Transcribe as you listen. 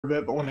a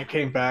bit, but when it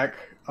came back,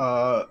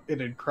 it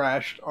had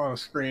crashed on a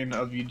screen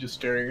of you just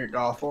staring at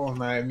Gothel,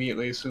 and I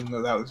immediately assumed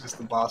that that was just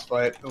the boss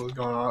fight that was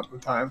going on at the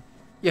time.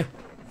 Yeah.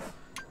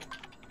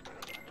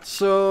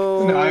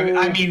 So... No,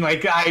 I mean,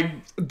 like, I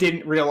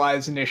didn't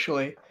realize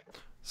initially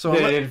that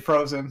it had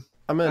frozen.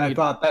 I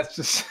thought that's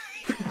just...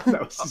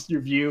 that was just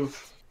your view.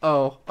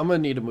 Oh, I'm gonna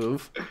need to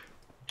move.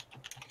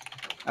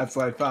 That's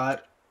what I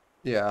thought.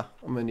 Yeah,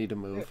 I'm gonna need to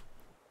move.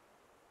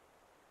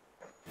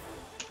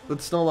 But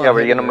still not. Yeah,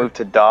 were you gonna move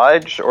to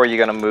dodge, or are you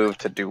gonna move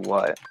to do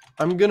what?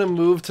 I'm gonna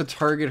move to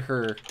target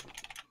her,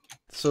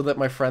 so that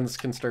my friends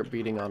can start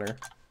beating on her.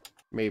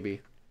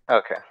 Maybe.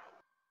 Okay.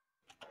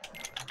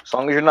 As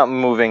long as you're not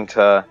moving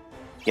to,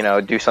 you know,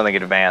 do something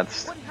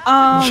advanced.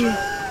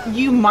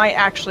 You might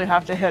actually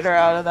have to hit her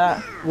out of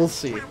that. We'll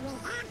see.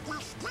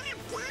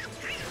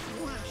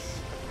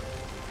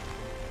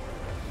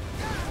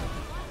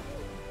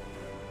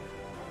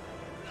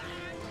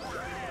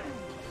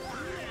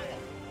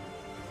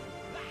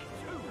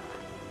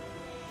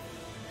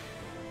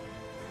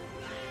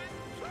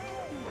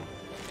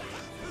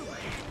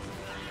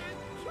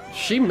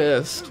 She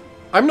missed.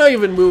 I'm not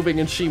even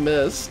moving and she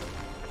missed.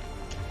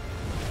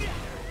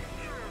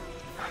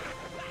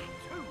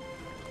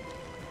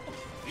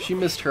 She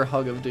missed her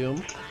hug of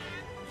doom.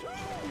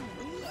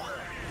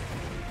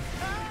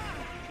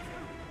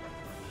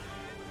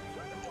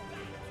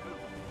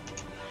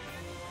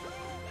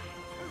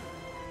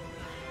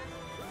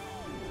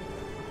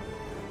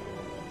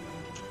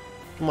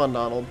 Come on,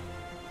 Donald.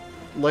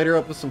 Light her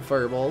up with some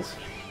fireballs.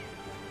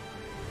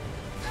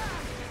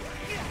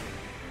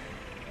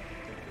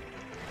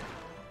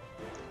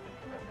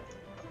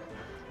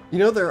 You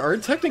know, there are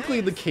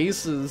technically the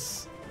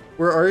cases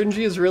where RNG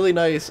is really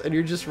nice and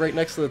you're just right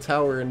next to the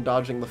tower and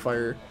dodging the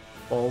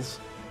fireballs.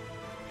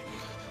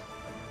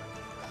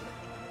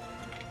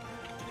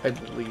 I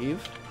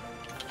believe.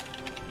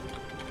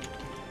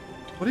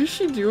 What is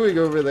she doing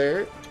over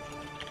there?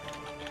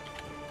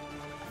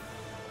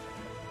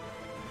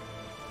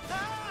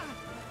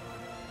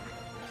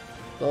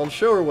 I'll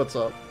show her what's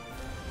up.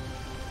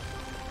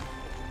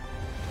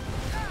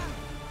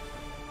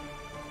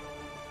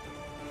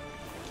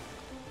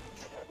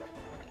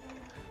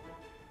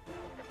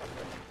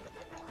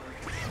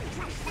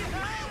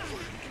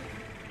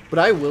 But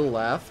I will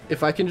laugh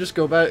if I can just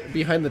go back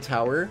behind the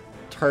tower,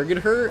 target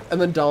her, and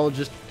then Donald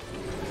just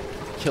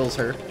kills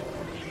her.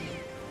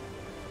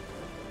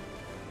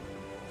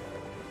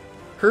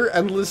 Her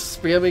endless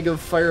spamming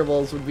of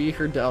fireballs would be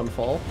her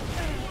downfall.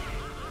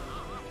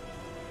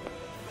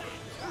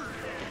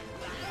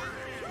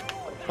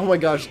 Oh my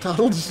gosh,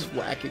 Donald's just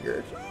whacking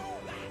her.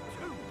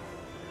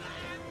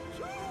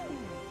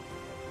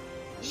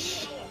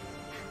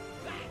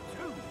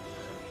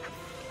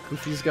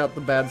 Goofy's got the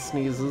bad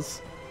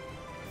sneezes.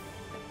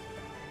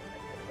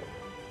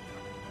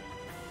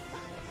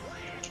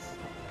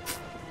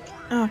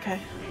 Okay.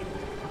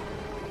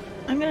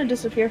 I'm gonna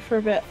disappear for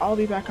a bit. I'll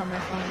be back on my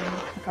phone in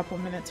a couple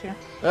minutes here.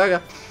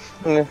 Okay.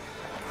 Yeah.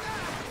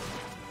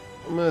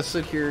 I'm gonna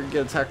sit here and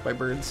get attacked by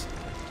birds.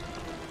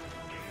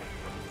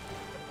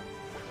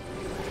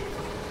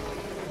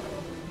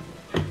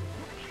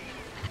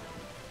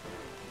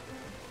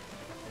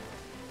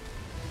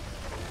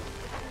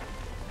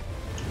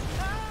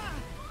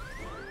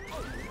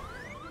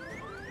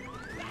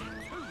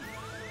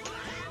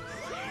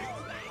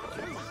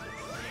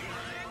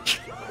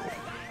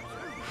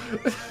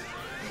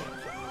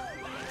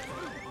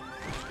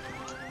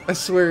 I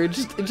swear, it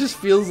just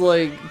feels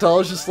like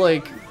Doll's just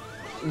like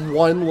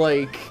one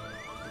 1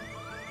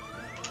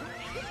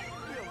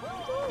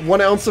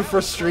 ounce of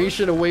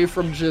frustration away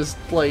from just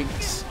like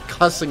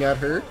cussing at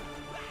her.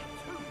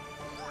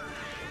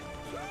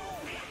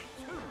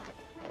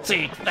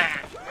 Take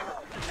that.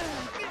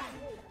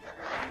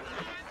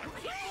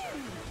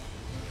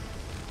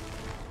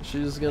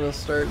 She's gonna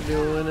start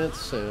doing it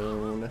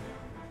soon.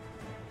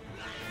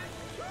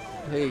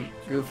 Hey,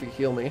 Goofy,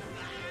 heal me.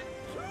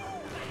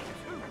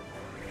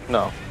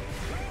 No.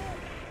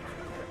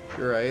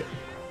 You're right.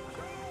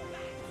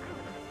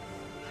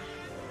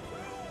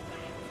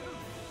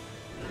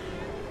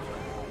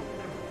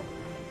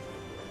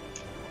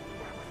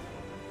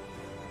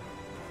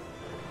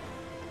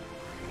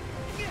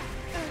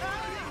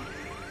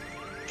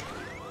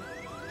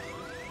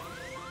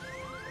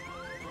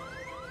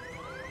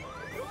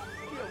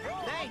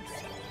 Thanks.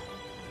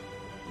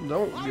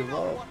 Don't give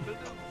up.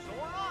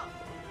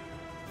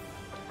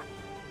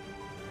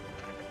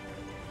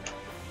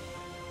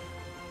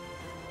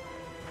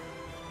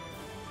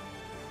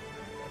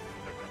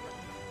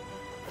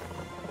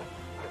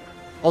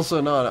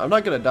 Also, no, I'm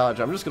not gonna dodge.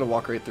 I'm just gonna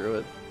walk right through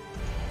it.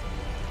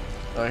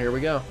 Oh, here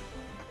we go.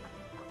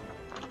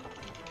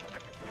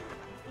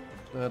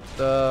 That,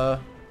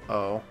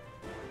 oh.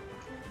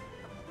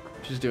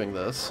 She's doing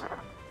this.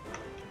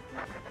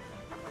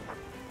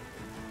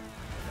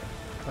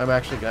 I'm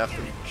actually gonna have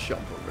to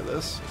jump over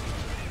this.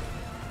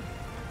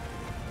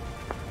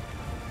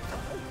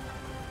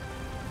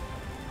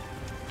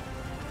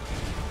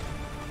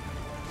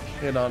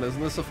 Hey, Don,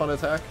 isn't this a fun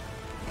attack?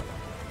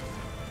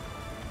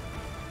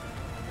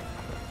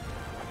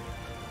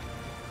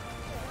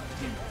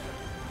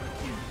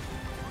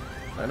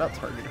 Can I not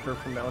target her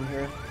from down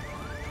here?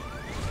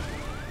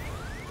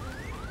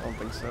 I don't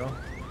think so.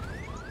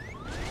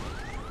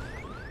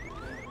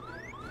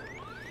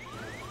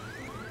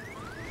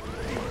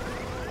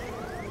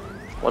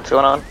 What's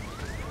going on?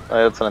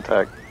 It's an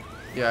attack.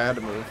 Yeah, I had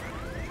to move.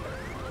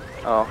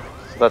 Oh,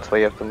 so that's why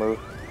you have to move.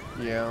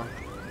 Yeah.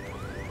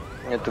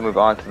 You have to move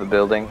on to the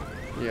building.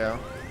 Yeah.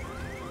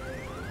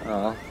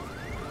 Oh.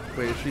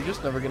 Wait, is she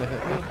just never gonna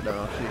hit me?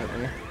 No, she hit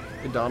me.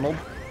 Hey, Donald?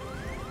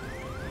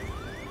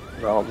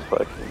 Ronald's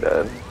fucking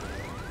dead.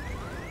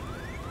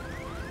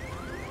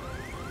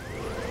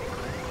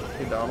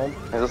 Hey, Donald?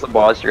 Is this a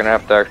boss you're gonna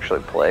have to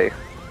actually play?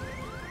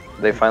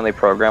 They finally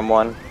program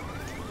one.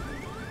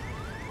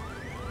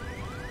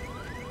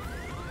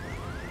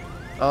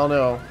 Oh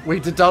no.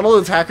 Wait, did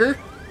Donald attack her?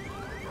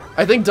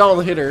 I think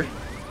Donald hit her.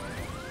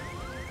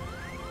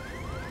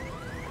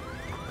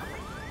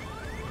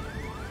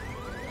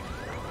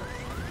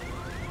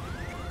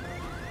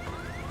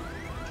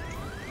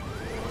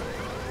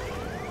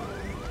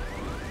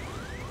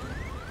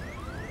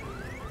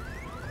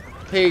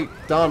 Hey,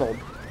 Donald.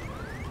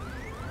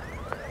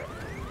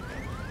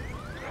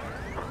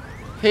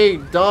 Hey,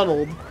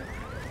 Donald.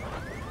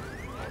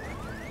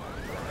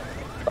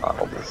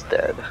 Donald is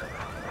dead.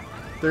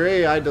 Their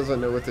AI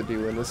doesn't know what to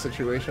do in this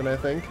situation, I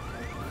think.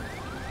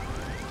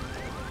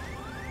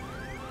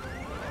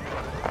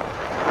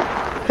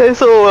 Hey,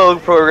 so well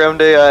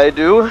programmed AI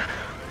do.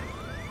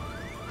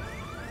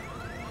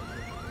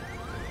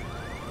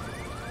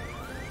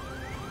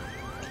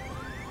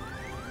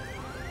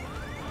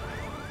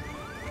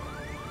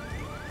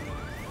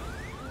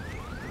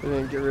 They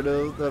didn't get rid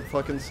of that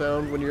fucking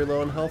sound when you're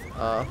low on health?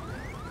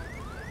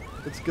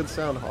 It's a good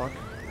sound, Hawk.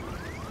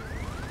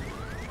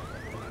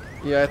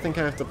 Yeah, I think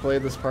I have to play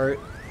this part.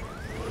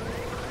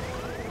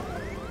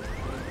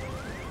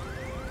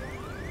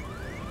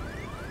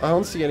 I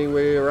don't see any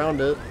way around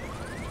it.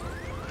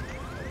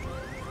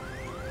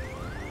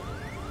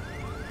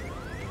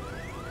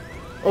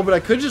 Oh, but I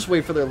could just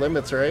wait for their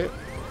limits, right?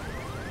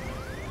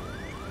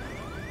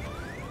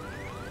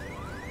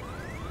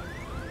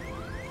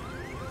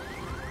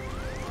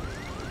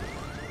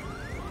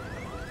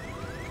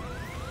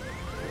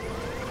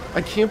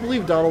 I can't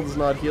believe Donald's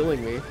not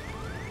healing me.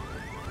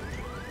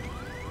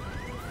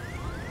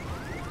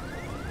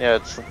 Yeah,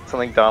 it's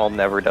something Donald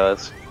never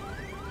does.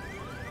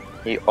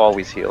 He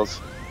always heals.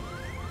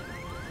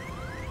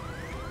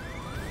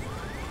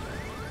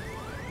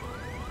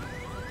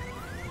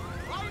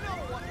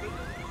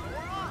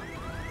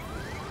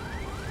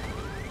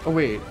 Oh,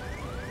 wait.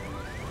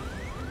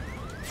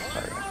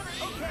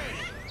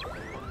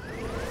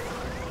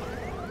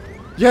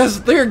 Yes,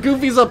 there!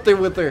 Goofy's up there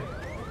with her!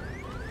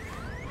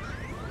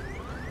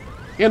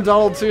 And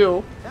Donald,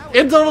 too.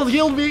 And Donald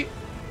healed me!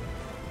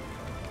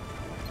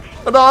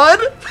 Anon?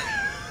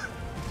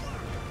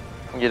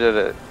 You did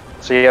it.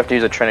 So you have to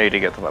use a Trinity to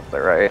get them up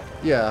there, right?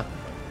 Yeah.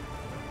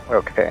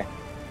 Okay.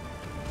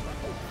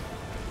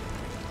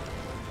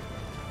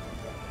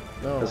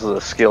 No. This is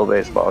a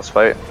skill-based boss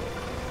fight.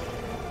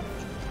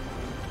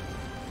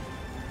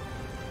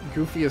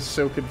 Goofy is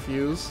so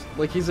confused.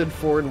 Like he's in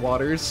foreign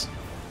waters.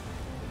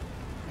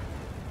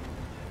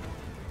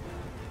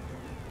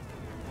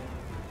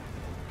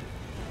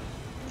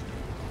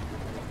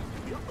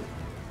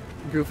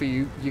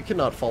 Goofy, you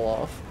cannot fall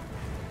off.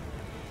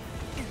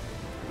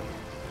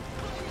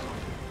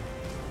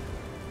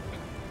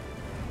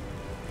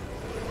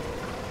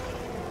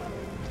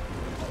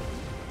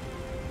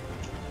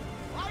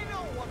 I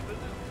know what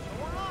business is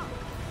going on.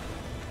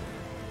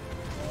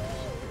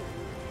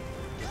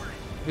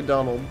 Hey,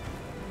 Donald.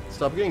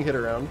 Stop getting hit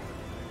around.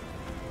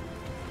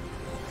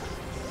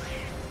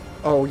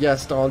 Oh,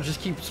 yes, Donald.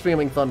 Just keep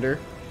spamming thunder.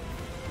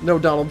 No,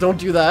 Donald, don't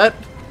do that.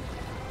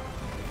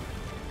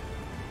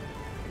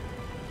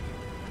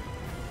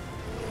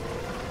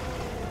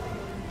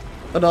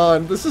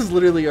 Anon, this is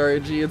literally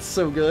RNG. It's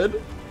so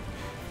good.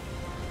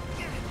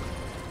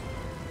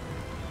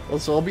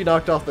 Also, I'll be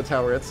knocked off the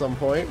tower at some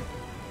point.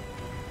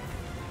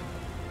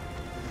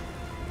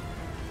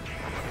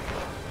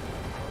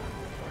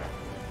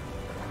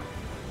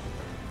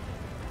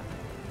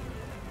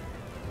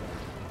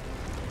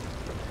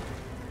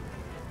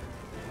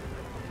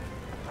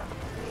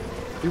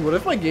 Dude, what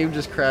if my game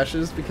just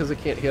crashes because it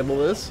can't handle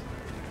this?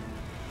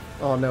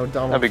 Oh no,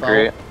 Donald That'd be fell.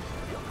 great.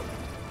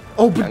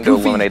 Oh, but And to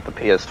Goofy, eliminate the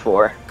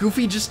PS4.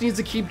 Goofy just needs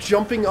to keep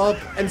jumping up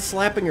and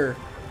slapping her.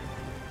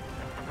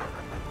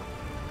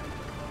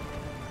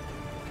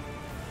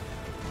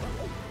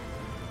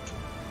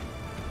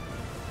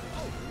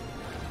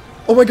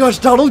 Oh my gosh,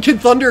 Donald can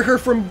thunder her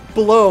from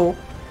below.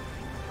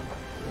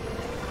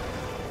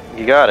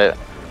 You got it.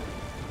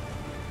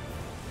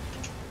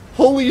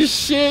 Holy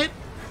shit!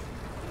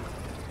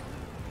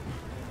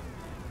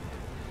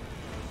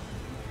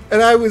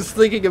 And I was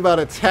thinking about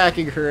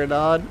attacking her,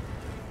 Anon.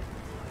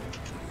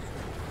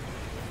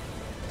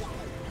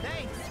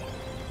 Thanks.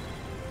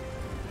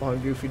 Oh,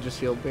 Goofy just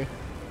healed me.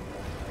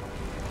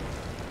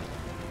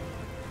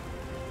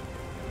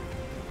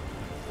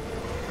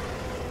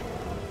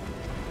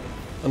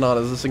 Anon,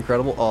 is this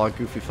incredible? Oh,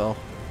 Goofy fell.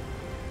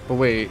 But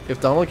wait, if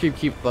Donald can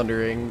keep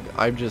thundering,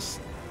 I'm just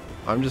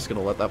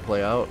gonna let that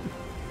play out.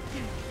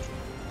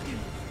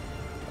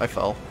 I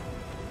fell.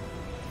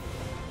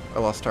 I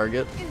lost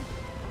target.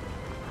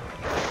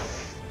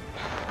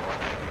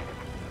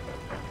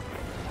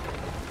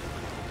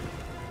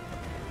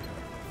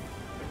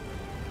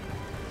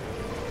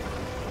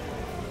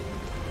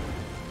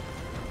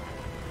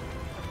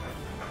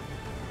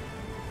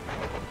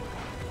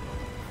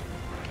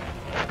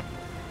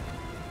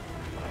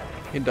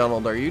 Hey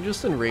Donald, are you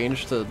just in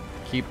range to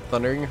keep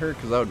thundering her?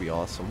 Because that would be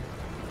awesome.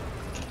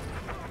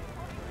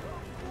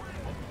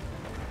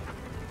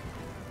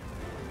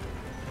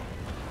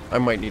 I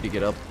might need to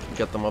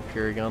get them up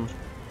here again.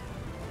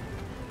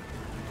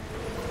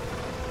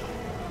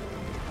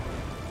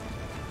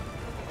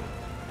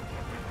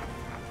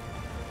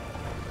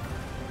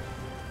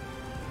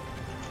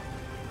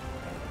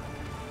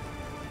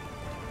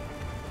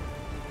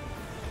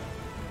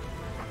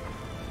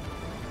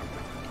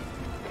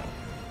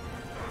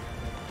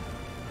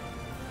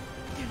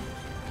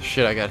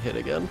 Shit, I got hit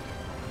again.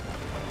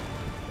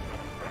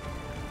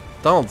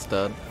 Donald's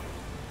dead.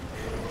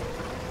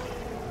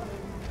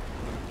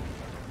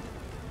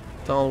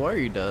 Donald, why are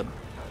you dead?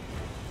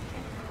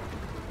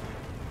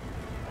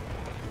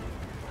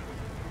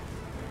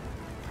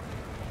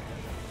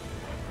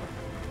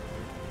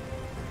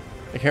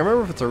 I can't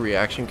remember if it's a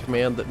reaction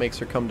command that makes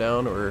her come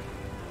down or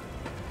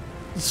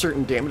a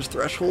certain damage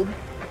threshold.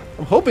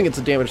 I'm hoping it's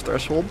a damage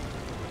threshold.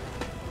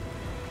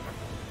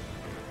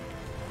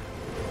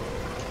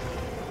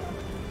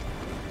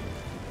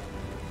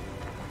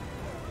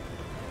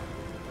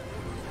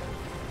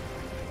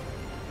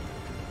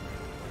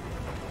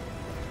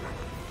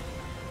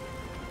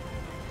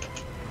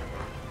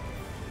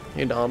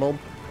 Hey, Donald.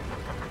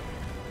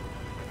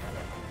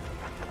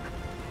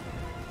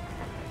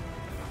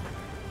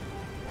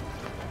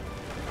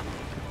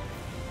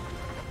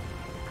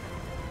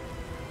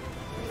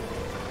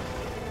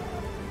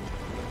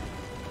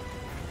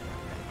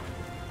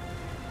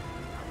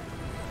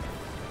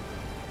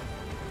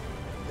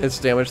 It's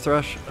damage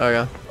thrush? Oh,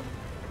 yeah.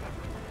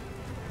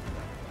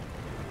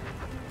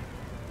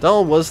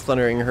 Donald was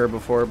thundering her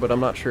before, but I'm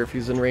not sure if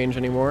he's in range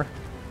anymore.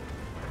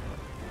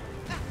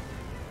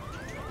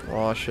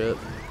 Aw, shit.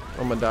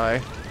 I'm gonna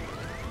die.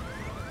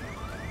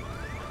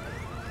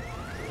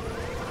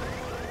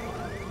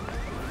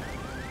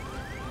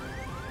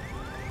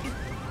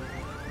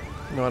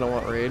 No, I don't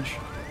want rage.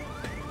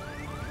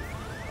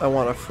 I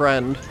want a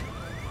friend.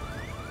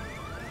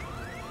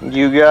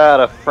 You got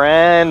a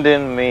friend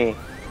in me.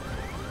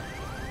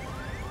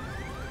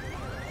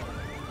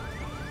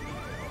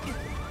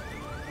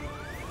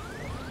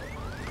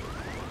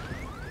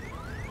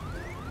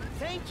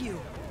 Thank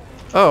you.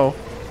 Oh,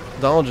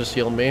 Donald just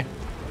healed me.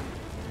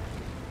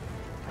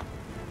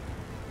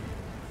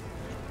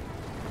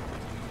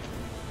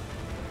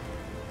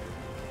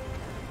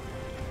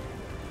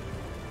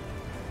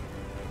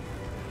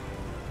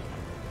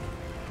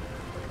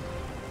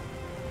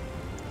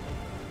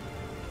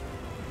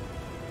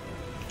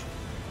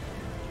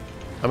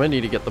 I'm gonna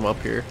need to get them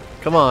up here.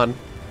 Come on.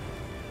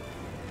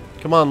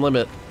 Come on,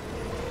 limit.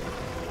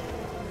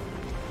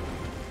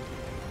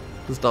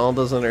 Because Donald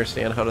doesn't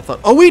understand how to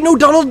thunder. Oh wait, no,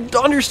 Donald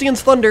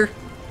understands thunder.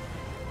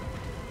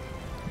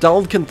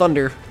 Donald can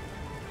thunder.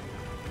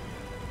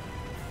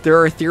 There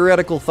are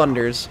theoretical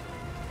thunders.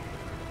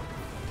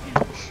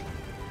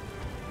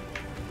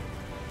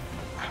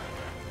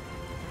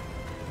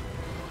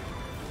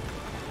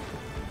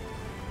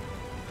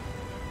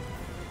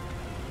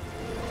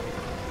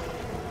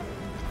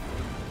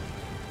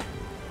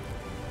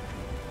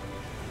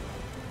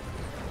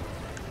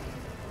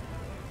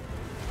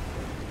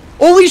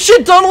 Holy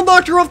shit, Donald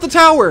knocked her off the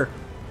tower!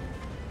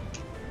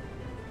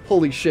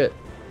 Holy shit.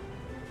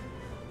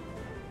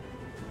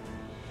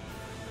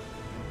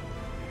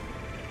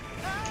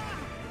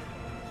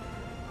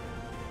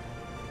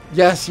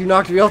 Yes, you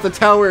knocked me off the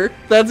tower.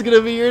 That's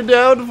gonna be your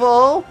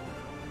downfall.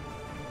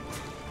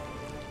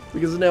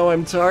 Because now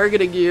I'm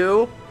targeting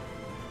you.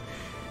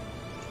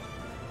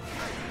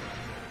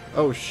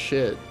 Oh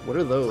shit, what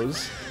are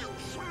those?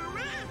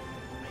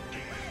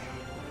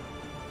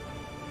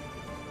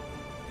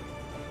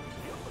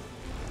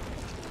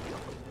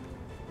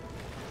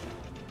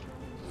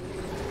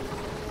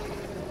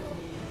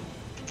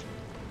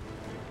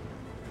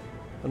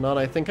 Not,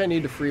 I think I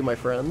need to free my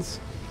friends.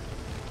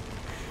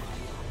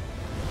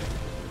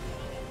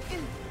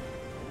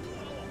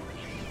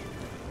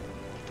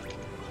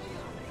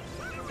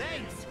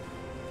 Thanks.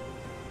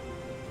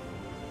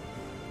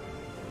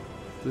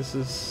 This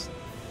is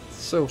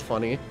so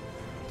funny.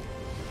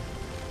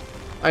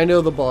 I know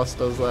the boss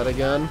does that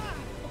again.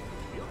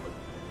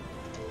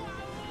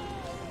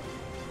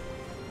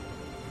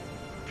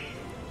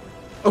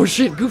 Oh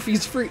shit,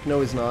 Goofy's free.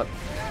 No, he's not.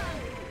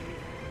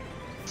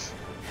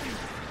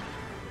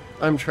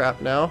 I'm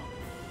trapped now.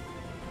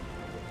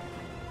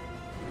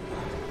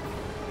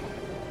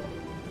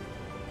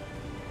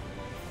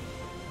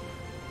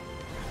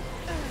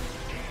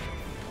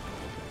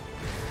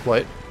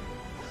 What?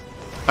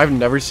 I've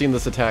never seen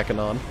this attack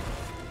Anon.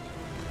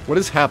 What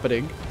is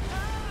happening?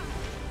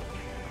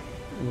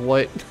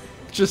 What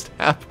just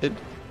happened?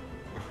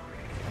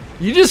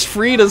 You just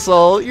freed us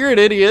all. You're an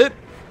idiot.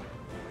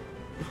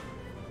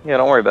 Yeah,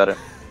 don't worry about it.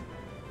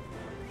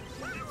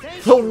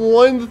 The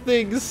one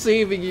thing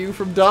saving you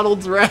from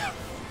Donald's wrath.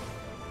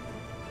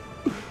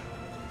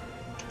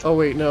 Oh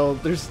wait, no.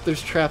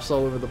 There's traps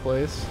all over the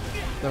place.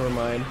 Never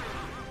mind.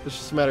 It's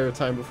just a matter of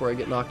time before I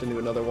get knocked into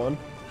another one.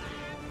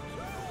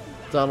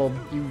 Donald,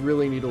 you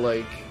really need to,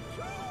 like,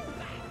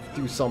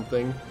 do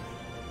something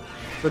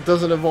that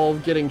doesn't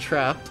involve getting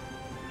trapped.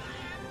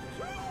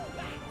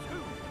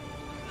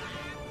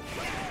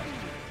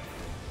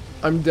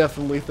 I'm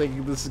definitely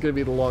thinking this is going to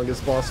be the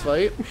longest boss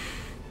fight.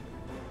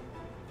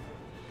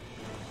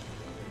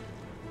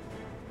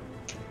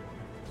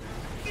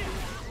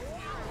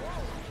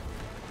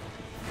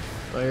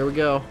 Oh, here we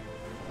go.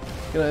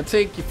 Gonna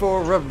take you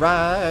for a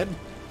ride.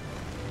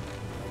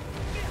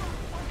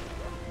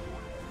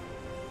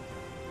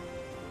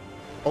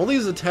 All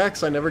these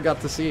attacks I never got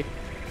to see.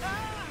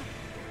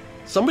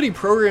 Somebody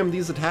programmed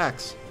these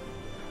attacks.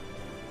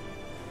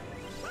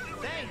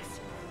 Thanks.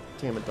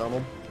 Damn it,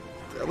 Donald.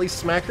 At least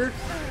smack her?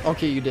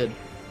 Okay, you did.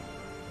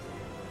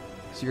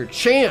 So you're a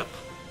champ!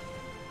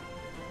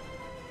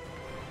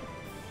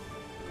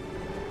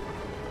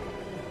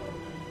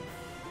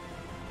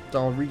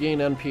 Donald, regain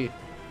NP.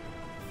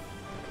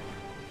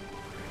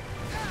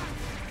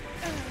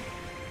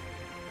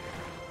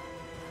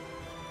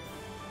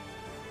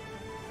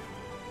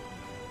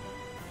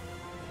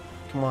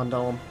 Come on,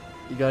 Donald.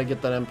 You gotta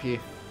get that MP.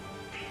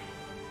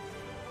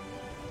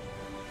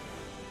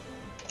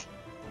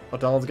 Oh,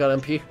 Donald's got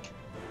MP.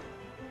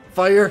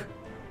 Fire!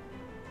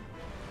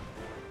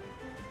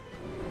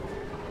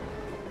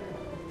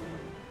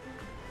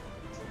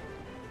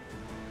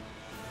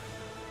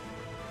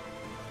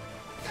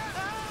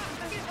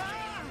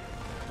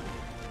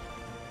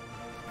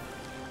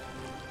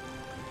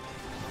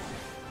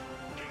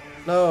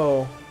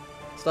 No.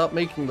 Stop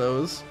making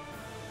those.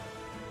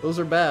 Those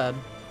are bad.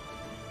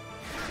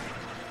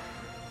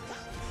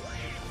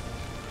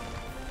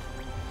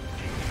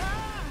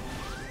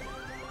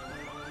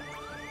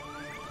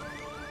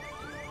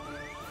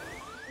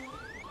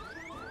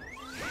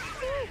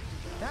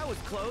 That was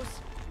close.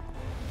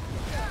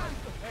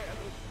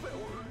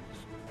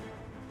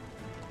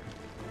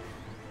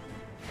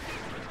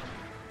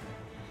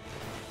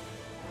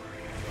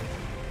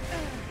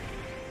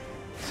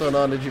 So,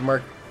 Nan, did you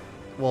mark...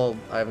 Well,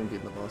 I haven't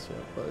beaten the boss yet,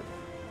 but...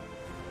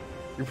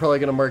 You're probably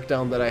gonna mark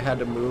down that I had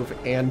to move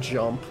and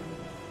jump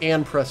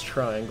and press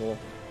triangle.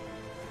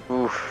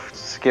 Oof,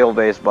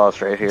 skill-based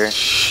boss right here.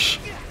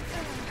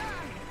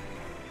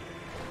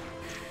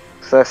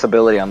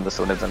 Accessibility on this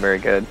one isn't very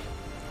good.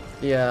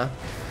 Yeah.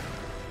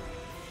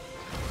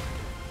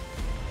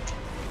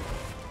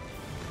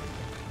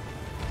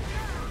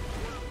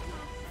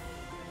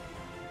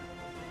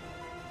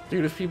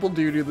 Dude, if people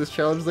do this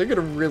challenge, they're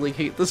gonna really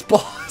hate this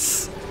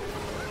boss.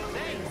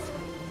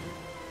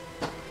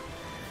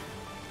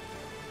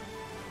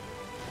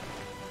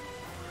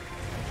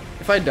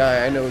 If I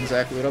die, I know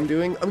exactly what I'm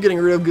doing. I'm getting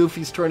rid of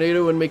Goofy's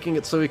tornado and making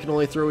it so he can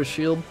only throw his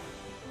shield.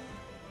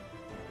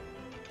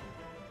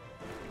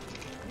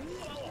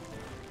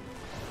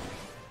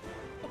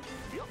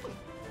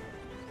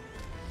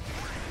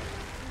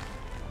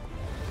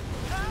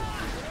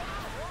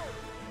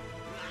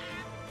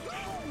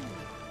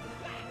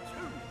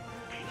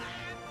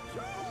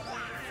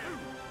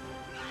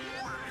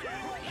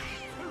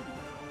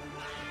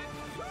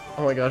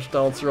 Oh my gosh,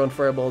 Donald's throwing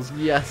fireballs.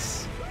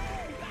 Yes!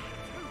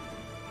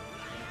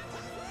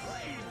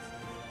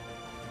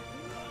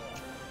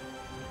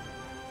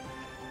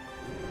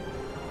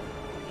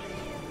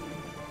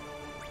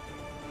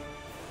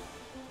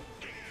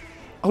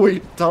 Oh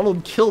wait,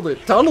 Donald killed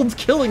it. Donald's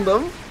killing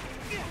them!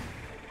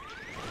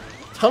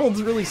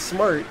 Donald's really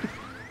smart.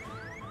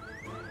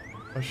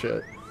 Oh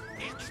shit.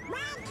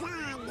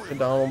 Hey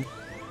Donald.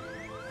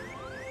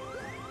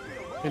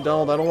 Hey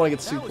Donald, I don't want to get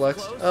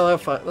suplexed. Oh,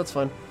 that's fine. That's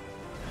fine.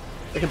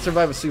 I can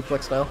survive a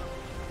suplex now.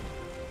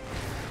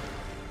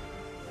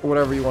 Or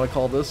whatever you want to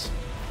call this.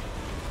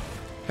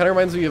 Kinda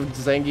reminds me of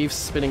Zangief's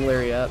spinning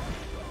lariat.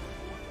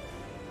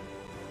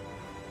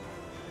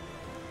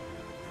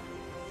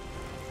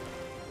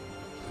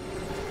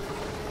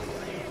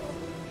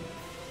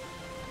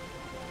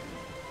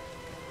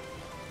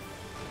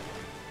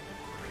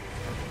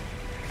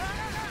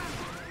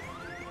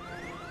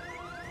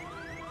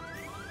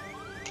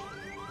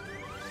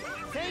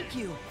 Thank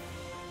you.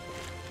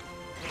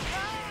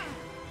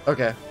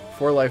 Okay,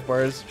 4 life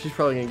bars. She's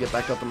probably gonna get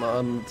back up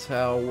on the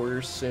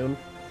tower soon.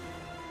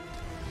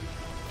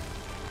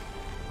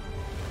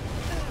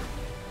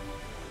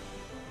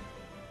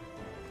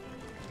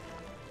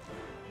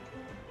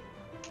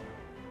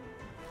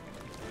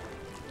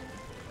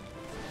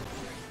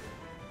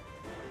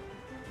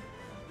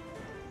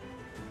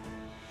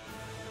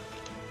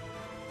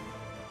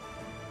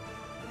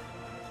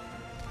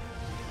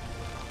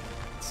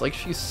 It's like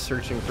she's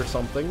searching for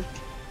something.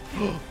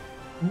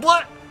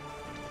 What?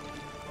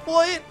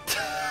 What?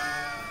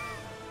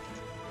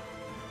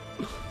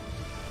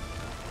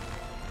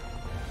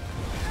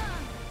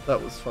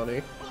 That was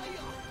funny.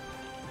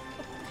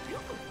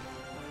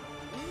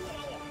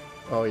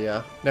 Oh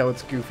yeah, now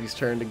it's Goofy's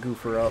turn to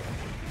goof her up.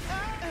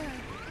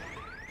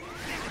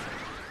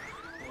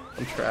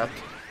 I'm trapped.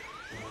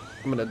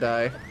 I'm gonna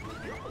die.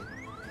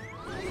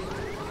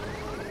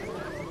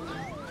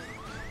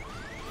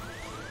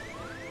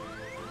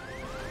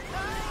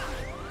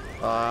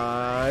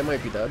 I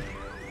might be dead.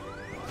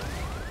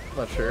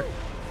 Not sure.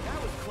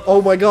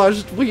 Oh my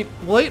gosh, wait,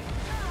 what?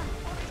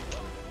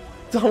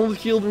 Donald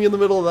healed me in the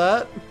middle of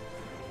that?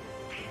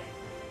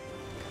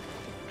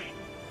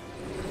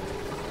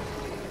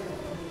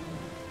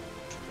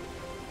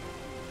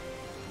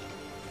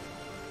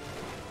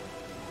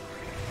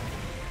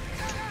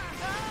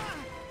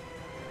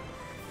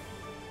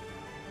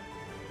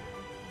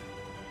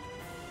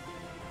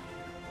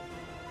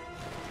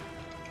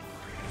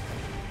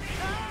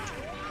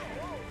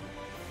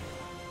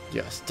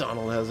 Yes,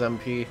 Donald has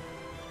MP.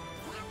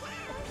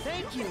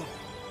 Thank you.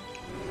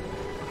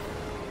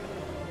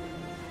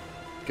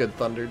 Good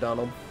thunder,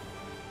 Donald.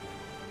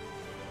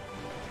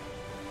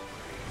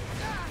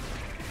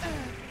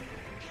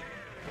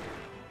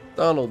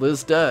 Donald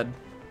is dead.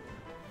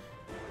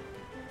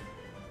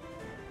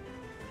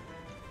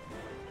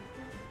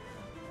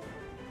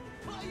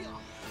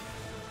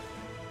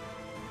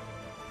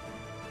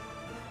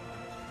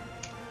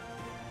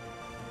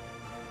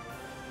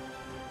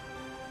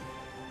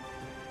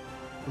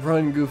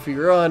 Run, Goofy,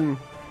 run!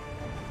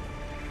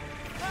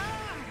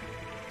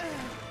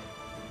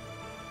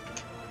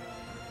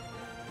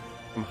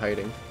 I'm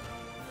hiding.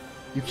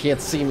 You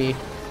can't see me.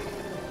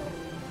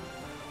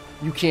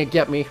 You can't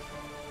get me.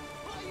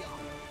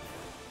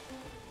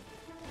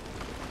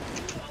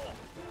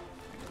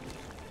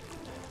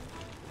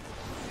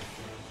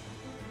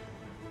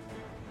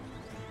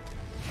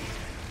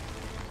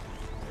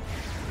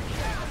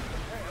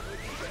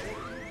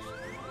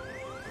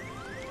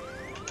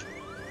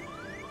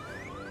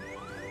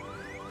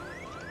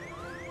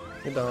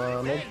 Hey,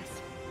 Donald. Thanks.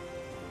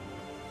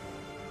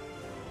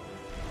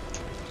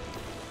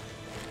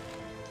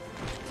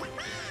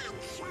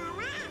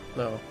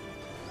 No.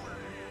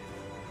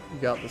 You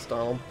got this,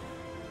 Donald.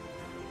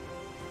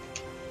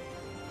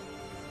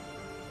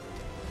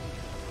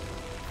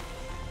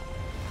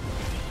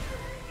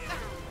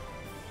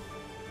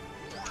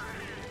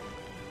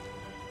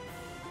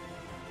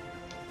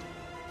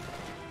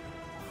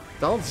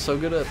 Donald's so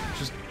good at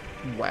just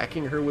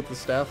whacking her with the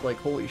staff, like,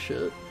 holy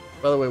shit.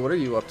 By the way, what are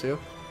you up to?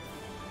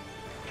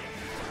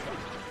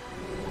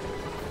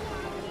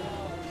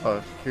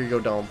 Oh, here you go,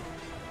 Donald.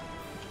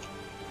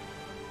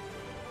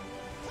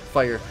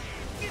 Fire.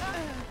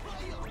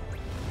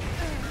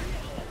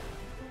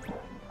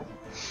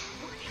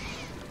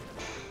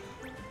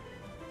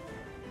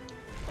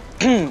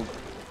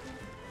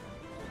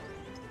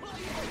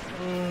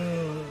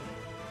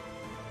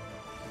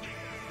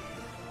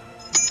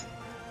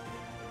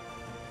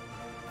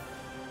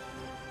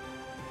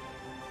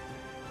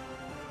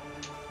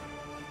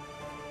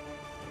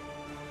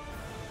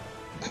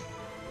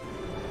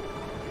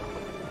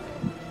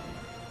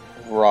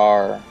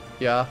 Rar.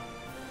 Yeah.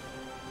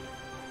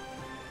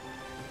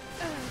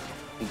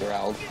 He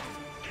growled.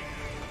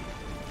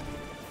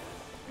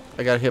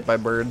 I got hit by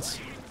birds.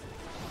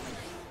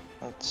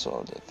 That's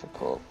so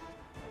difficult.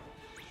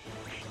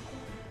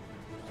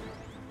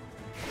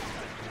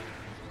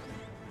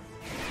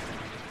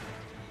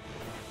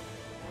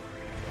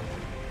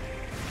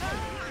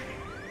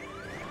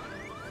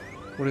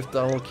 What if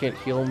Donald can't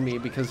heal me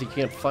because he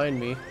can't find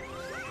me?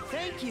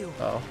 Thank you.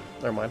 Oh,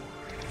 never mind.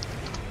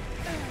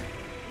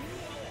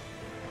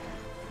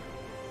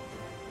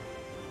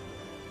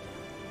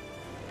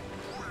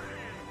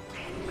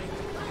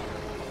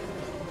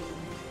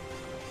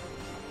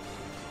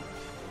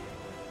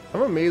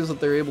 I'm amazed that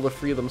they're able to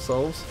free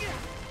themselves.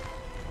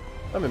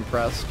 I'm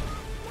impressed.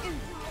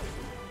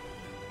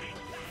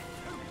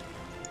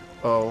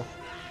 Oh.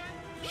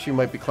 She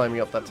might be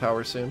climbing up that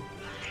tower soon.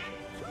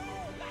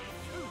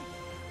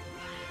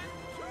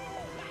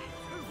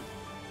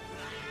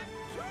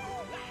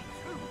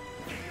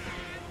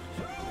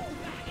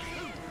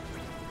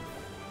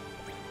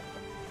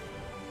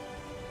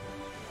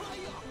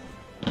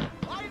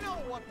 I know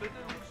what to do,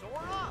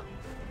 Sora.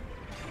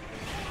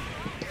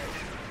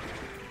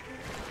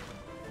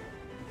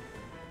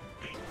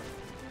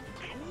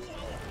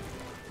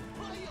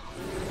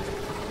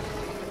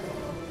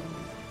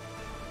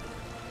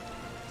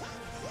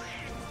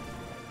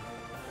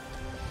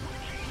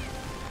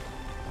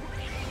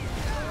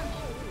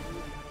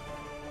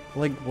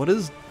 Like, what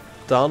is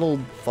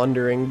Donald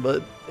thundering?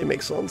 But it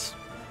makes sense.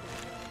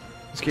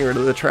 Let's get rid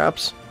of the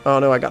traps. Oh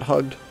no, I got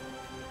hugged.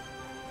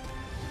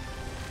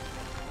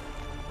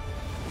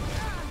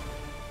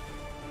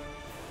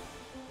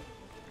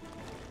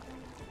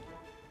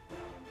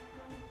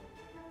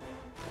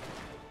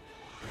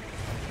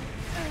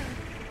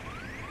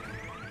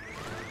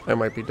 I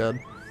might be dead.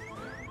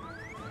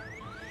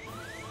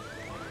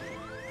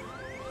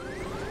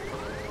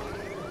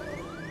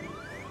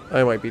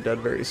 I might be dead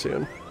very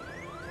soon.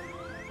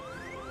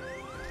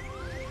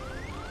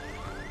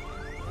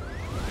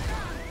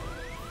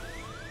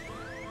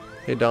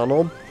 Hey,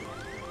 Donald.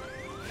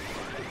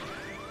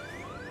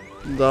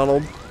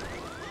 Donald.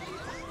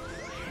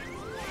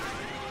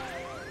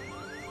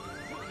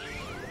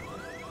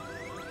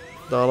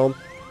 Donald.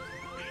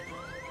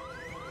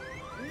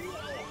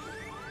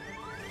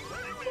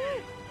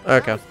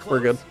 Okay,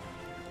 we're good.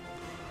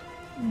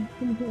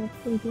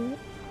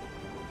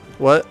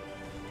 What?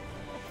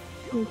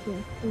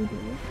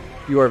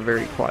 You are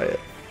very quiet.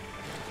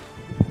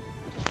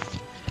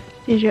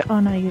 Did you? Oh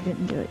no, you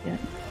didn't do it yet.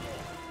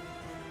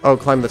 Oh,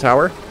 climb the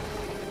tower?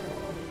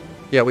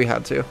 Yeah, we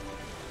had to.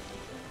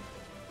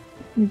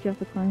 Did you have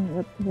to climb it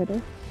up to hit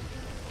her?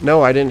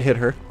 No, I didn't hit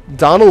her.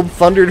 Donald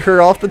thundered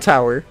her off the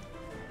tower.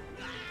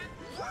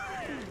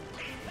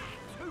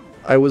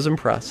 I was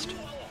impressed.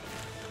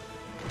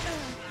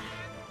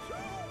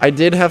 I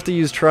did have to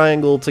use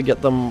triangle to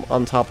get them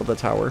on top of the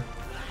tower.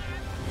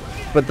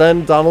 But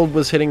then Donald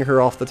was hitting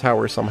her off the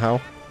tower somehow.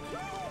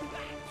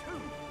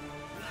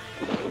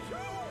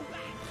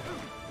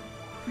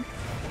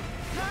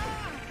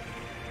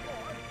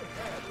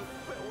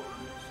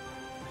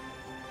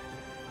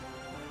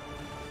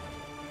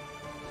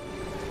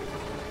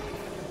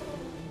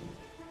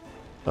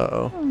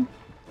 Uh-oh.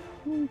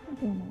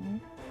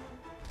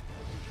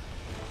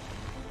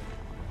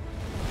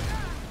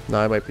 No,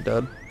 I might be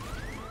dead.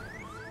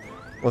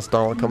 Unless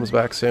Donald comes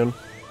back soon.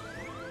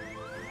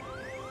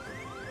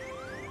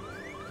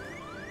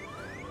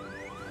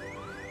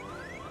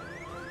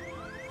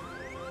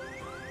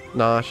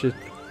 Nah, she's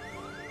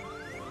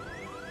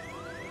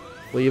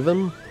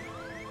leaving.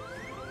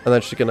 And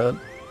then she's gonna...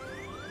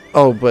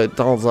 Oh, but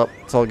Donald's up.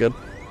 It's all good.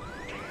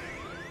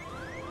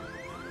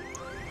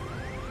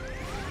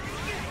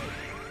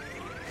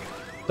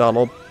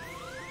 Donald.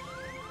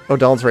 Oh,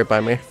 Donald's right by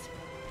me.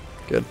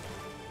 Good.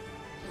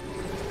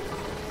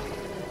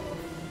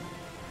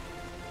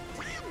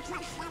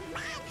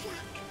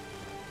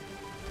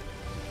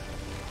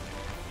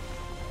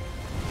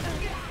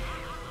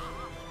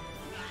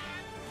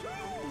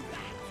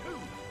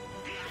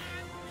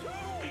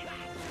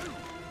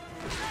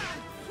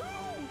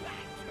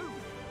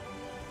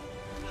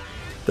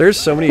 There's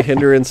so many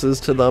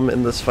hindrances to them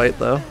in this fight,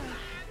 though.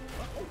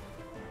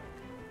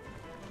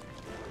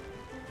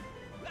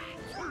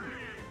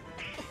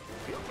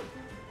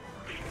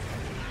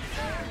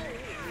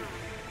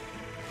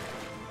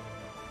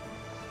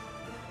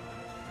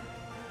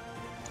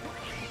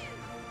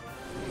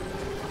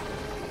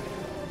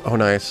 Oh,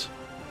 nice.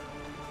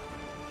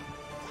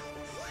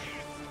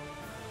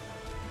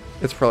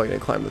 It's probably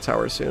gonna climb the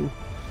tower soon.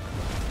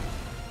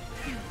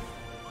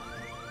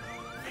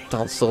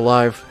 Donald's still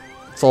alive.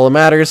 That's all that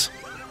matters.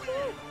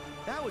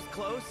 That was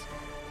close.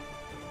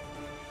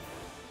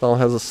 Donald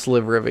has a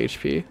sliver of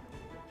HP.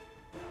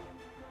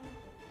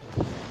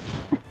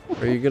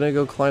 Are you gonna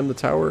go climb the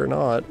tower or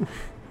not?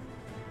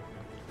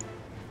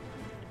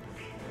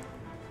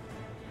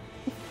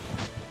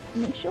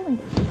 Make sure we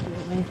don't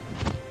get away.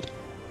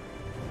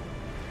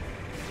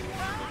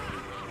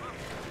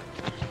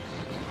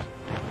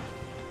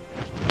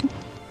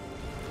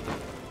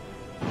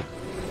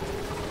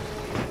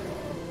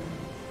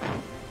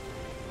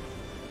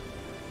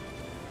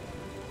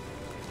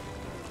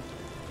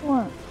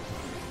 What?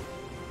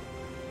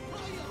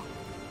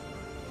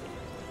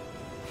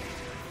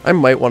 I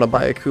might want to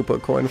buy a Koopa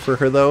coin for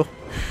her, though.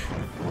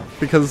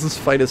 Because this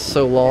fight is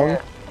so long.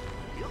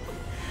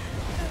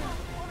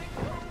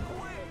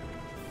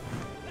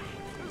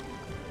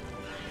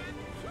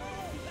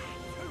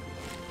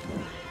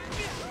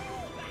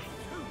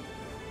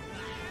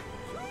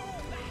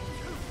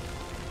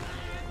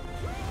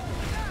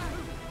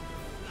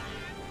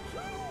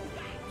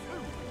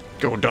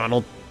 Go,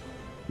 Donald.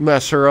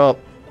 Mess her up.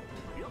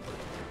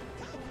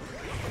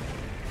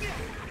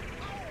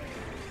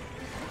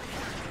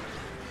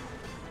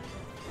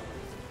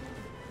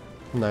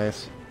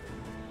 Nice.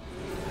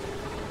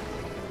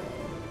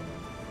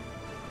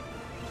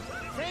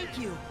 Thank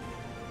you.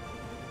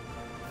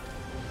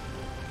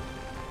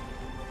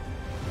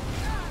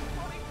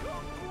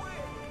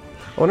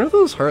 I wonder if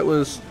those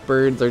heartless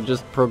birds are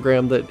just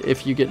programmed that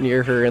if you get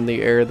near her in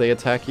the air, they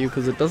attack you,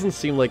 because it doesn't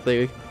seem like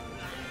they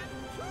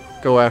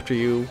go after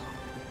you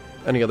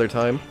any other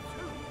time.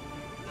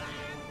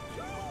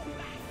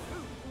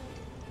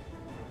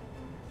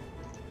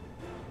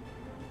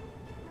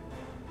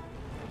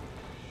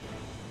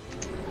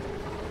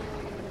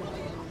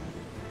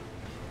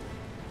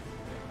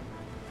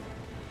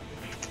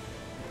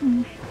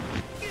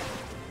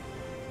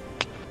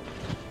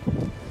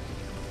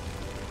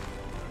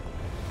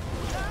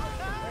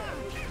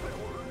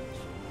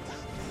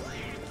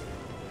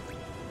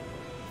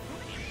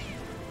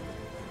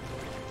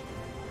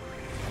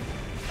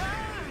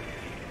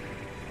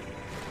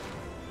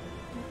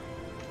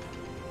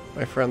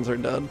 My friends are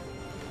dead.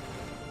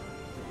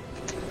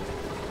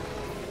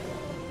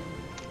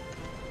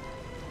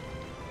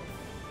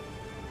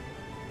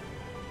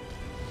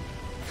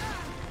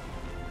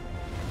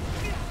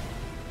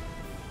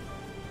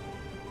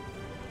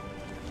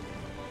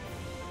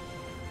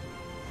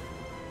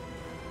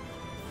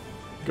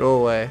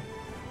 Go away.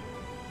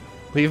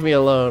 Leave me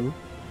alone.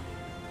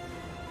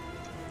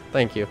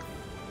 Thank you.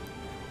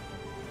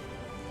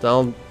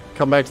 Donald,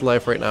 come back to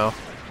life right now.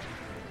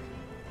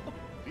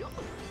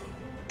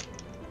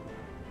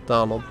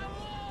 Donald.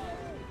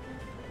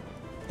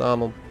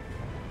 Donald.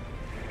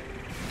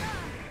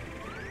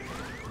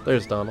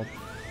 There's Donald.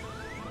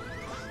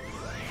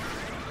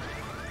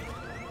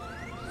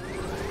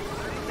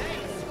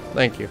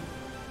 Thank you.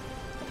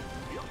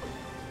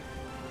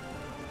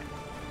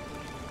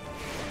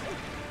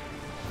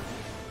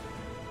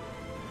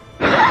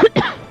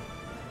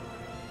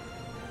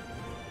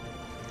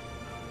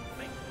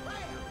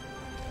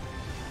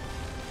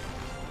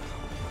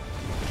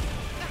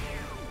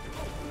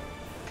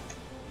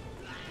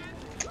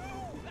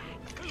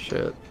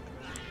 Shit.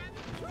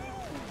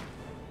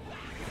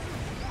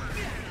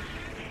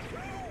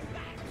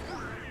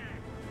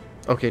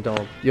 Okay,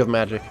 Donald, you have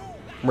magic.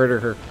 Murder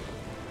her.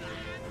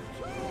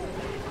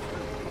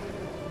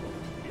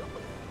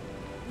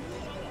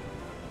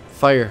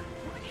 Fire.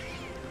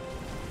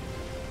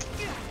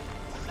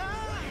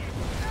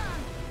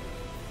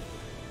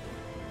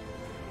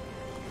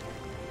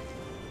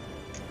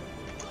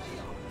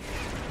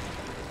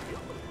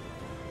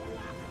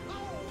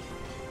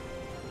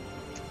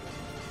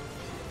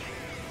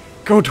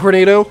 Go,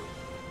 tornado!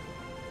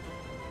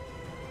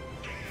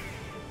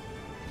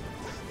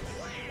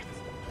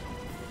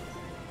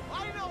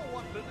 I know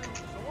what to do,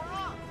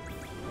 Sora.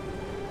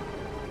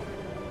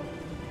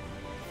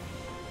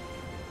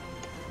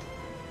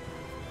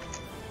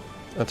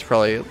 That's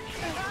probably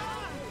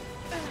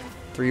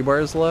 3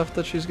 bars left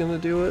that she's gonna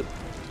do it.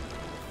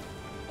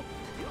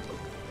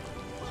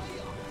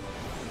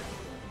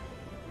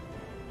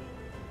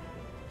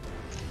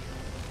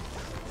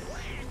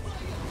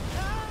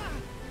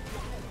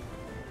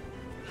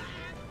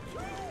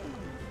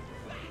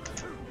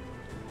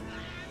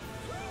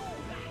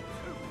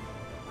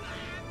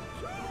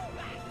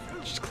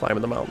 Just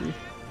climbing the mountain.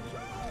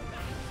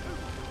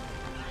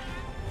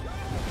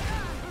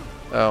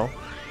 Oh.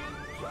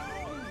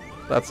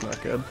 That's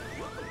not good.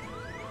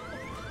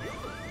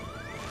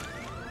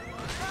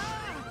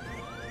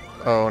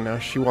 Oh no,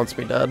 she wants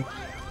me dead.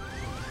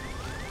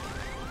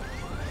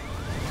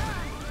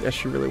 Yeah,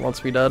 she really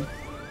wants me dead.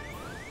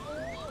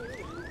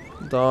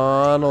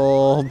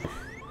 Donald.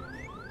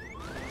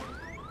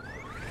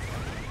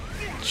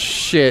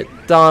 Shit,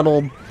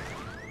 Donald.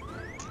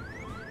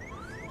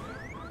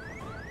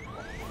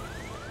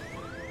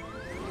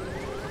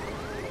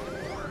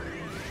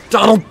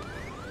 Donald!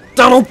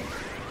 Donald!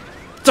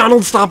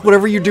 Donald, stop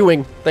whatever you're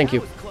doing. Thank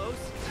you. Close.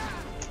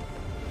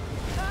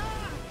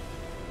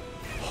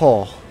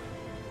 Oh.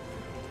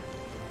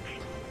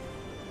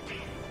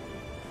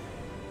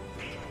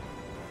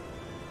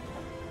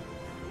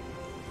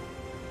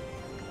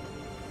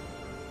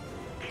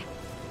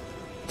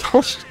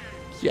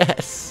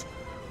 Yes.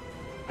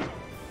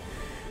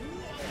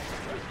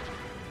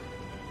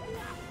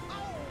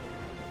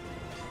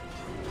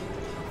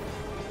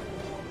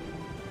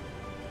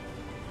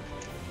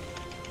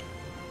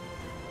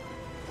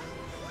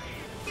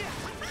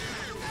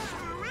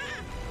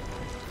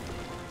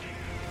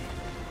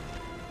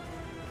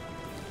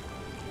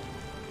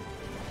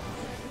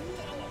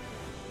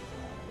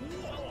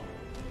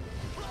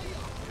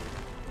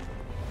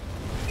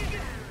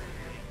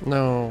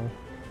 No.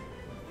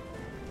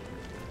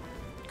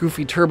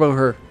 Goofy turbo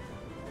her.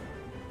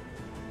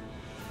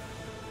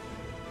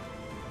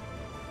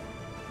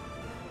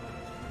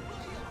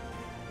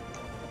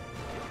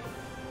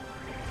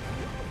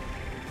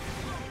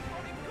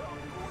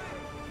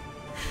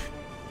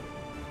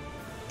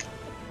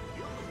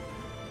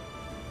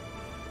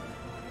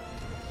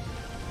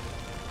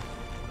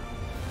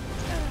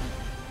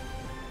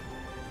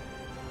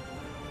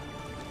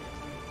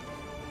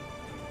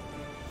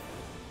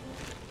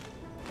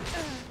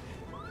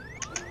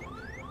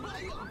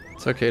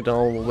 It's okay,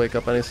 Donald will wake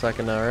up any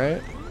second now,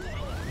 right?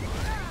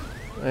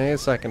 Any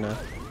second now.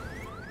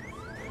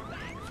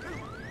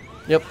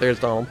 Yep,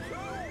 there's Donald.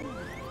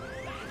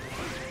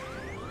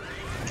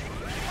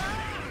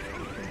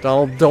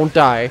 Donald, don't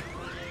die.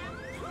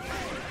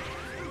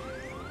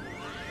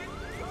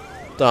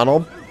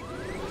 Donald.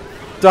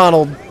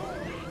 Donald.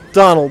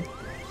 Donald.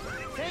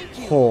 Thank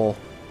you. Oh.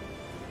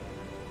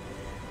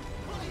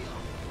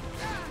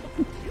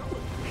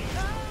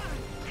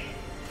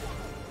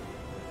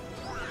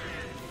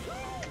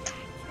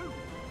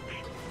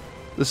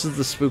 This is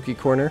the spooky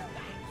corner.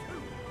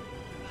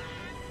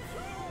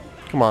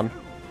 Come on.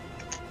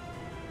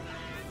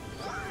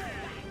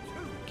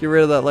 Get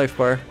rid of that life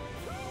bar.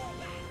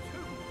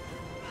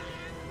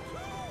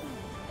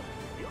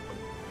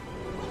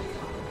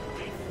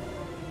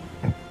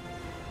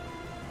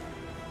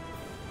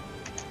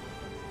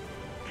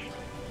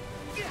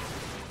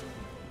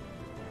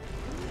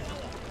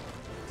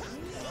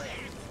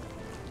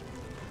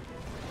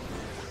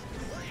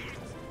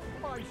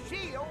 My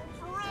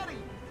shield's ready.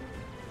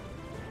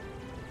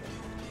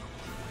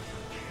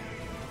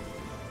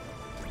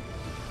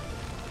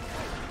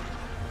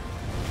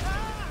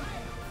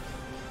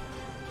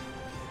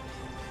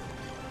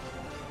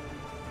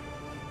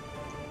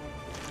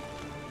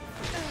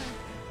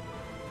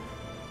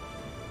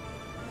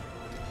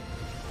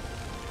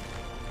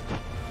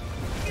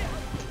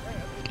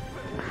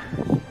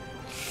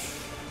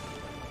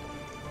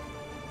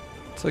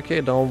 It's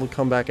okay, Donald will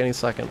come back any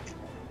second.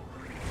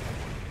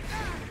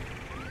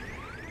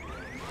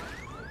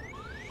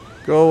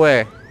 Go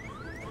away.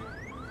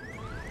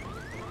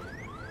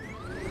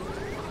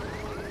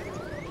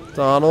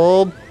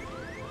 Donald.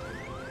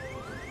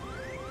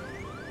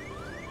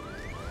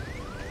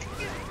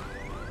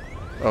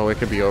 Oh, it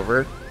could be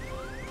over.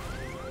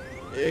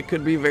 It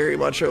could be very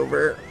much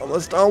over.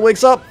 Unless Donald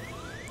wakes up.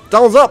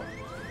 Donald's up.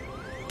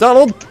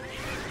 Donald.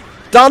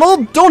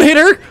 Donald, don't hit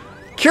her.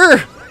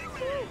 Cure.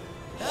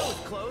 That was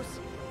close.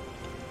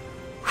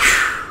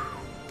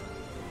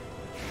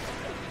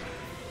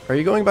 Are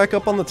you going back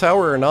up on the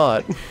tower or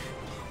not?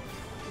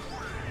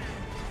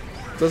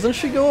 Doesn't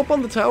she go up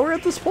on the tower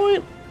at this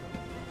point?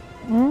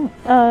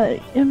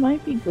 It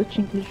might be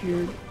glitching because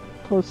you're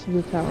close to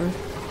the tower.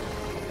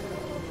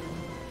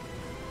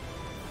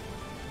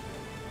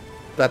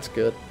 That's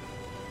good.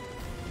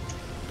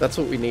 That's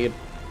what we need.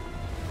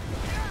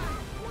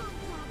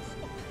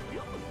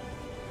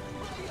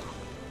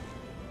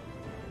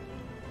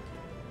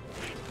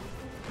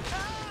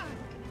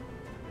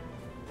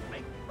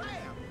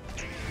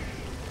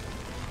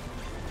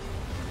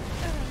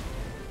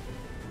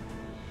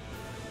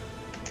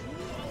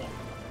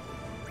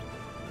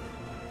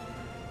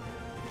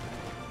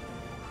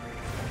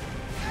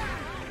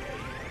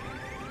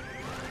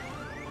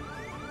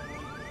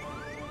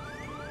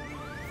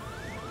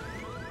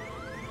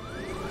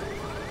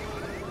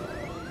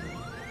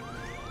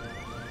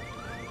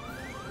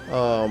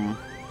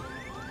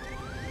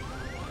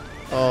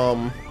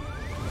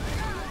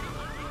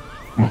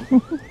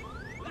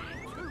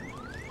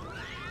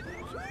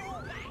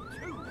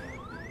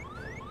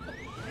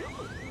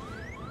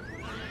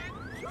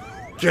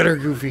 Get her,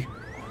 Goofy.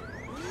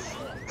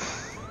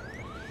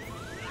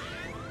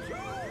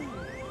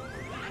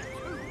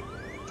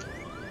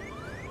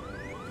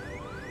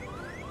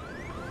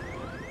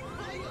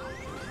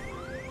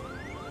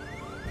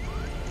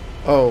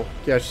 Oh,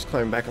 yeah, she's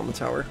climbing back on the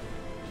tower.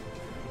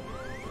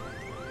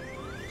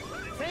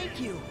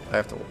 Thank you. I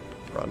have to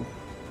run.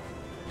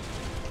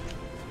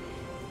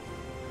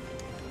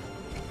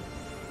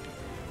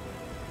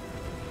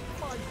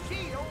 My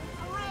shield's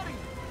ready.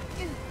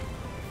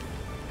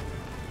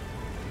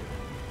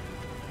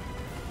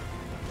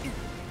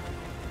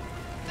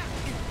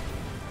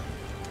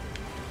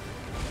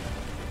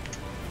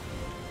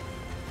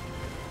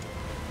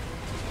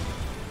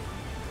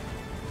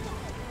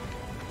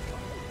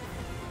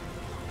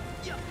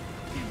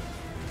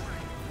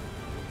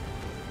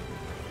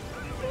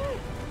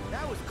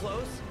 That was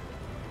close.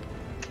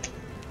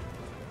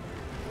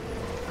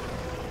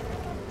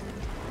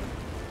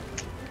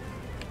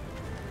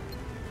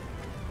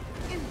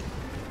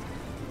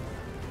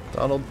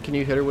 Donald, can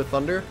you hit her with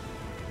thunder?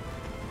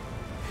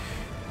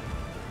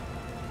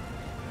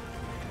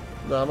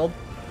 Donald?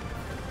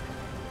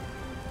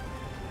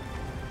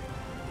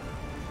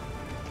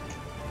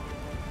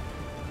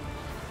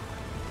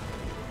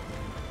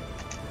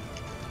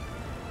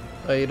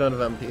 Oh, you don't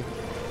have MP.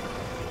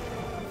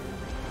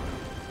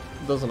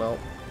 Doesn't help.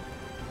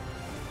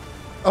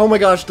 Oh my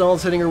gosh,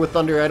 Donald's hitting her with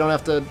thunder. I don't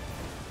have to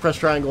press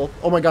triangle.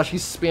 Oh my gosh,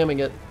 he's spamming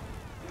it.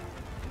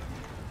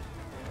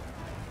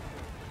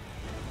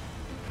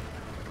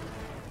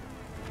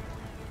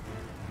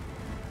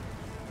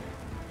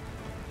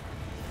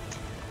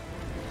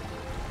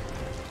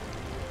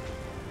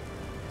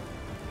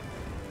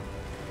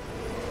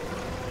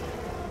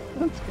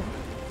 That's good.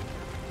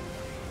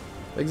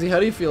 Eggsy, how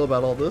do you feel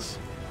about all this?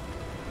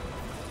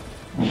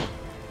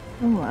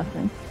 I'm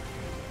laughing.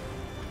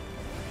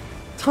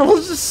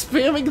 Donald's just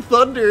spamming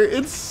thunder.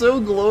 It's so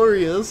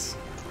glorious.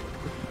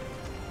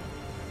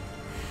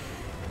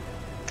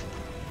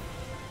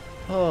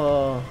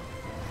 Oh.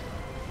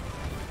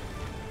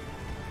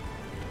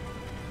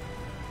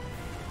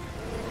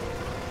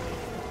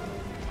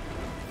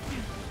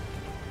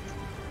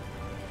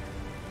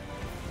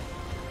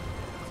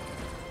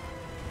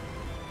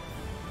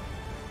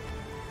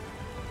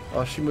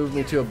 Oh, she moved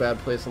me to a bad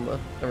place on the...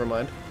 Never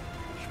mind.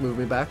 She moved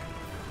me back.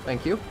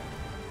 Thank you.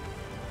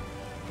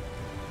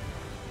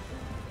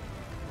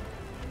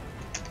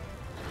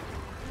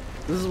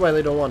 This is why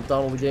they don't want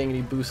Donald getting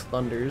any boost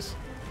thunders.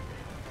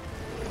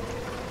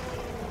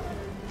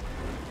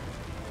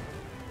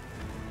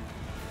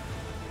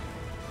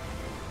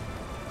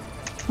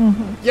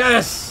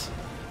 Yes!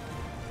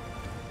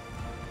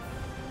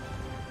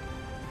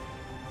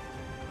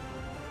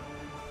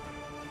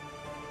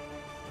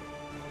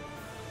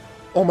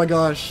 Oh my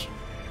gosh.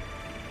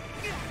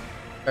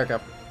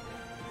 Erica.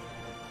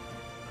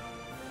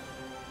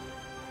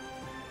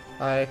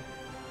 Hi.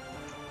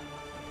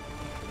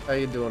 How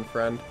you doing,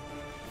 friend?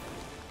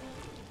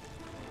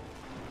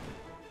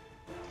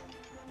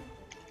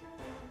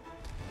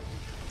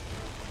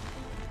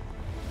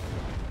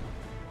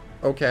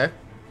 Okay.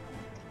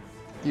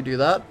 You do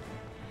that?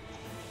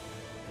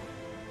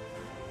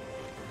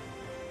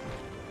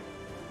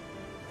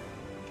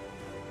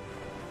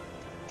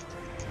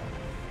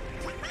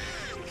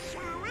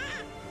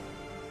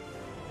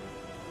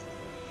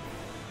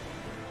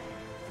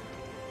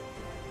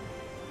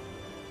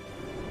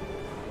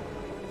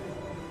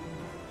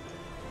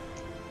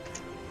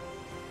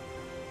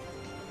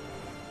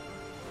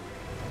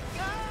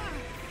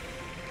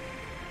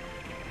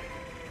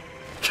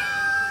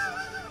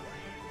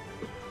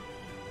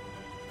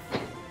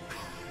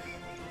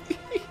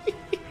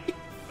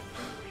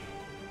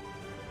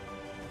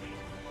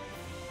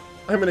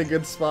 I'm in a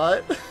good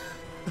spot.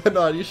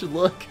 No, you should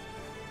look.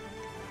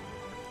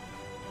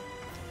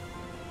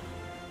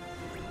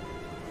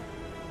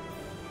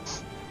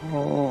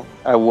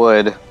 I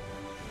would,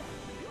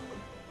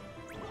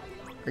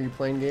 Are you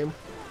playing game?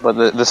 but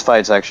this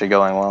fight's actually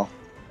going well.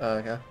 Oh,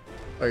 okay.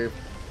 Oh, you're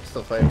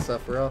still fighting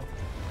Sephiroth?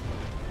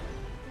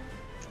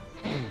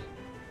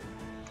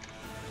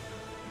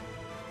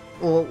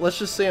 Well, let's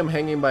just say I'm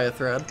hanging by a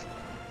thread.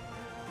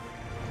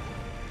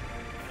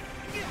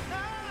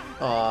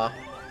 Aw.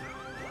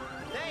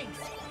 Thanks.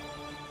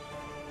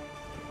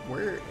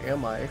 Where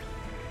am I?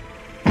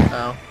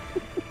 Ow.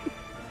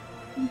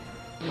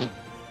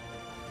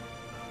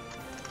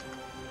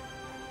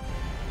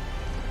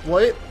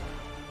 What?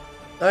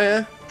 Oh,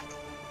 yeah?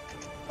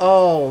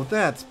 Oh,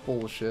 that's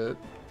bullshit.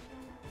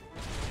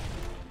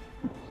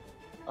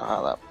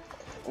 That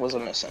was a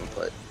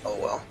misinput. Oh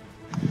well.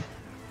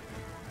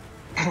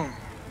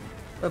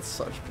 That's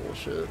such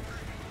bullshit.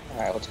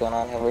 Alright, what's going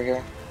on over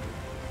here?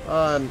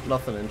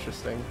 Nothing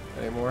interesting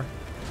anymore.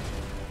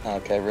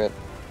 Okay, rip.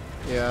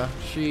 Yeah,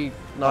 she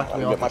knocked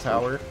me I'll off get the my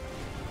tower.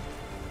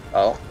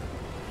 Oh.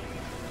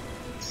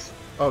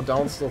 Oh,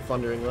 Dawn's still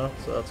thundering though,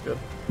 so that's good.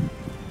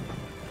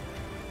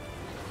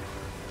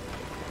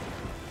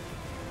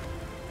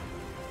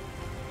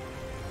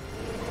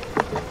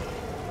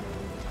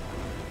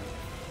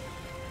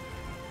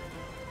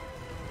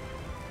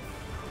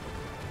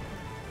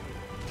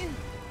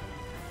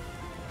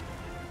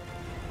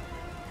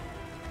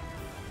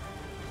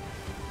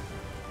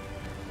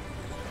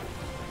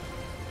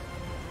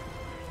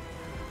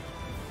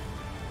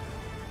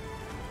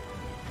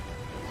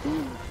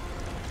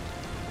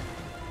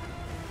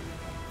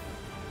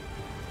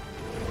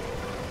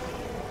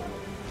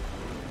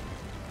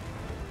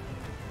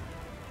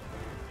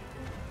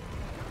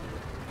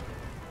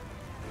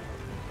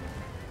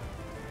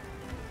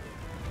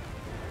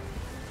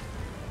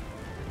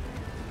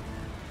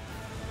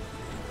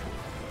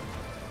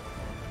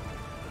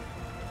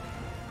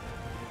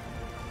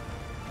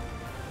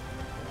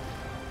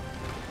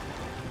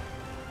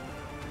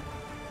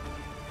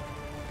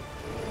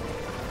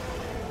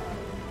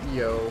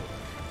 Yo.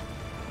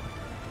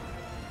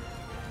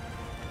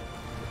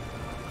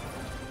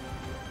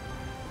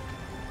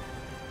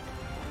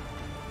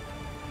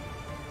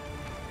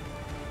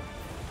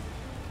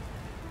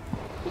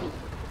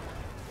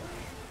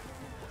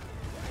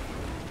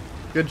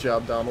 Good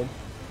job, Donald.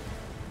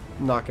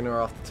 Knocking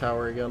her off the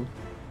tower again.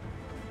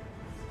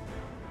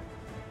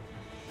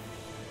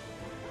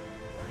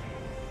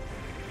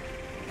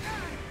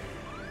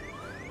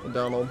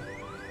 Donald,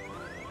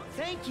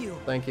 Thank you.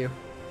 thank you.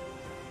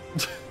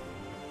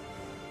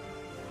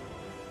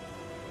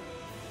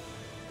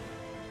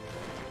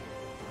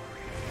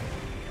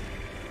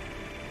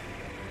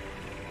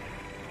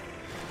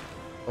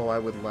 Oh, I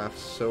would laugh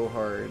so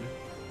hard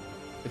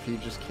if you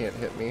just can't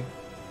hit me.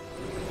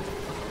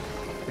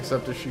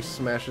 Except if she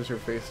smashes her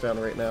face down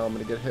right now, I'm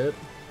gonna get hit.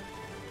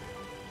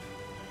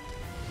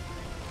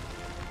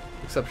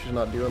 Except she's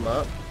not doing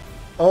that.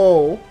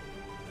 Oh!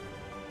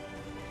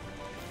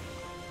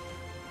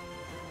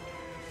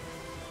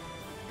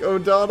 Go,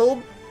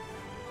 Donald!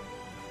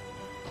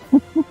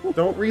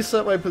 Don't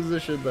reset my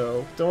position,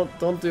 though.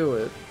 Don't do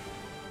it.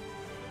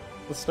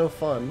 It's no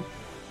fun.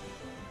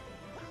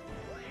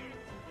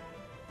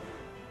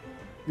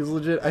 He's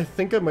legit. I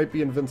think I might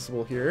be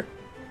invincible here.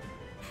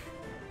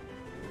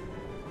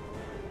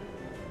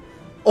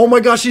 Oh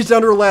my gosh, she's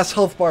down to her last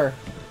health bar.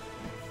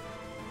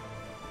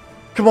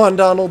 Come on,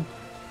 Donald.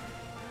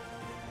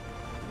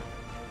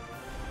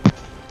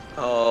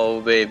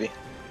 Oh, baby.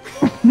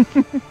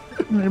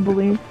 I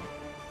believe.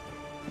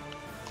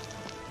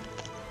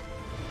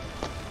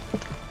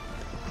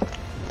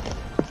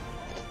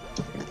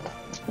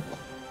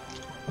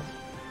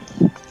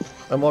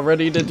 I'm all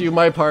ready to do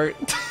my part.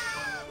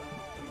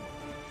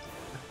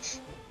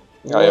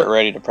 Are you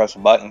ready to press a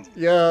button?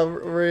 Yeah, I'm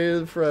ready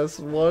to press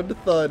one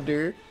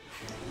thunder.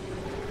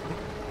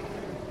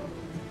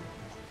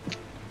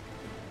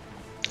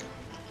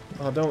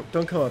 Oh,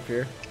 don't come up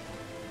here.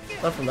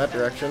 Not from that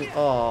direction.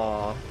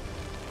 Aww.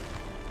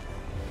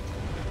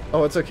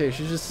 Oh, it's okay.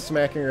 She's just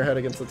smacking her head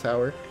against the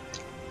tower.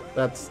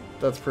 That's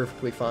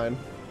perfectly fine.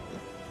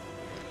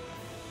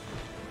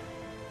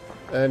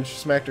 And she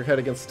smacked her head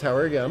against the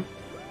tower again.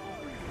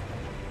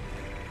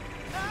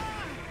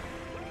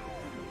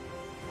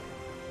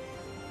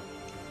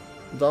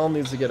 Doll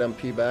needs to get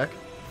MP back.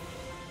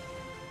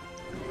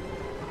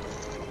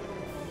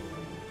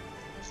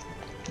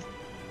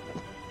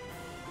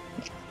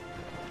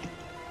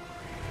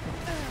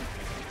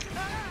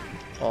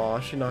 Aw,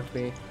 she knocked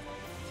me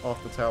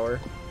off the tower.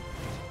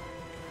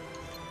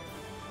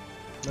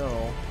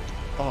 No.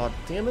 Aw,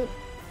 damn it.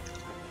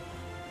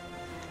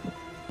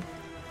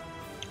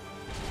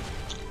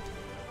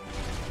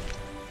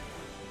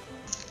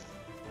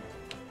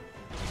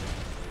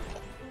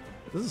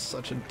 This is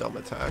such a dumb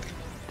attack.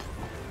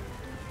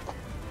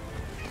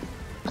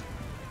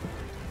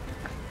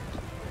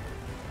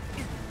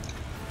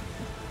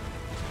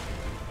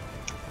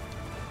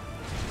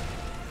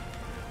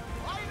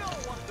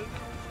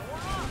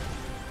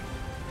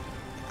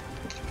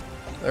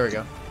 There we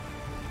go.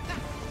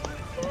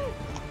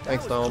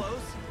 Thanks, Donald. Close.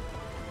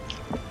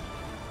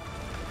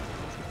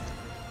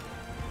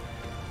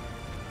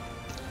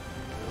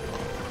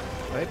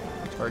 Right?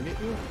 Target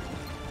you?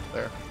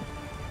 There.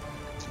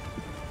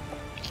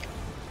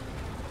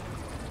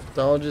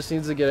 Donald just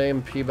needs to get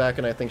AMP back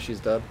and I think she's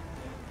dead.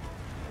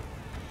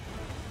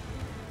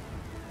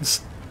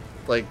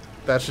 Like,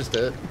 that's just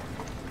it.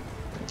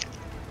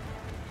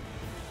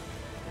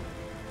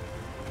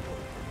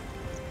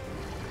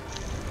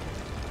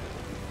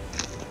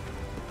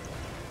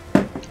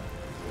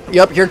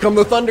 Yep, here come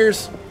the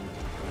thunders.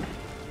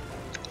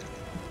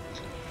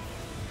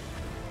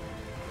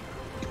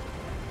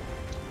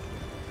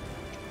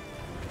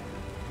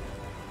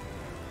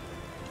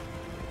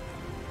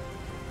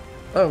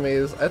 Oh,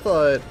 Maze, I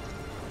thought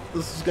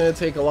this was gonna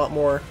take a lot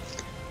more.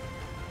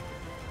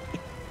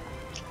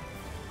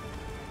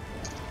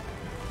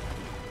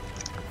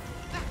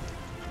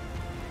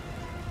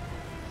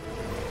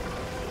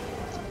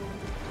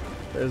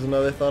 There's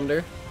another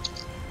thunder.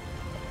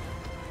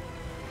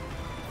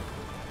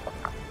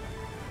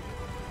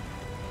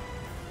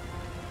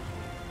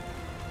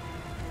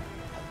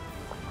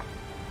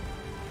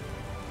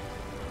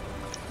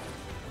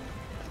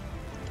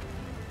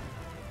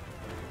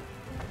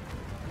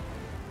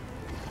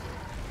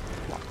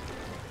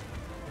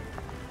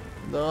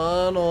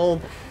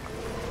 Donald.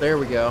 There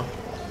we go.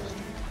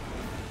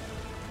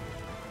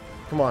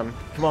 Come on.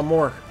 Come on,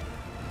 more.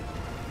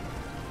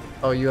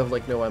 Oh, you have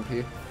like no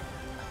MP.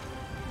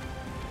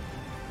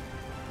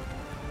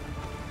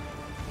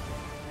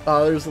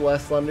 Oh, there's the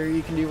last thunder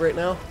you can do right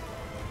now.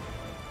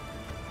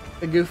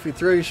 Hey, Goofy,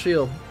 throw your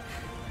shield.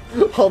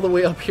 All the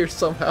way up here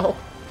somehow.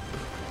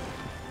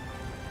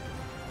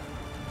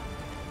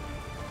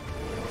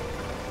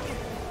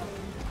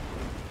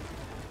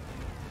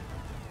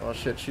 Oh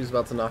shit, she's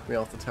about to knock me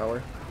off the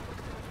tower.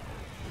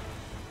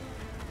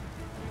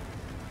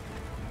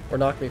 Or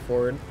knock me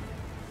forward.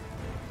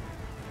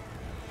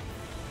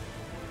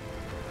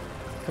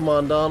 Come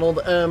on, Donald.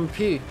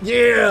 MP.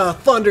 Yeah!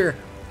 Thunder!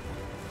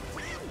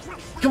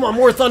 Come on,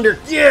 more thunder!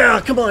 Yeah!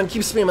 Come on,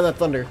 keep spamming that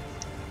thunder.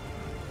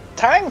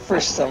 Time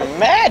for some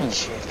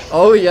magic.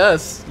 Oh,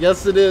 yes.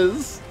 Yes, it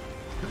is.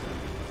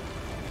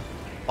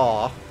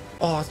 Aw.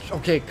 Oh,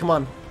 okay, come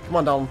on. Come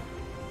on, Donald.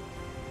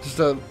 Just,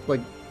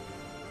 like...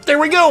 There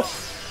we go!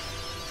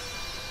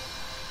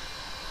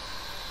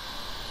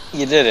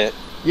 You did it.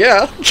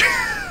 Yeah.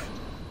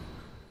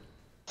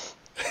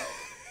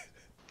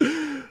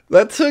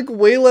 That took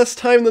way less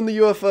time than the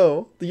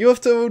UFO. The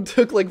UFO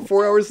took like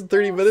 4 hours and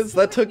 30 minutes.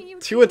 That took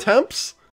 2 attempts?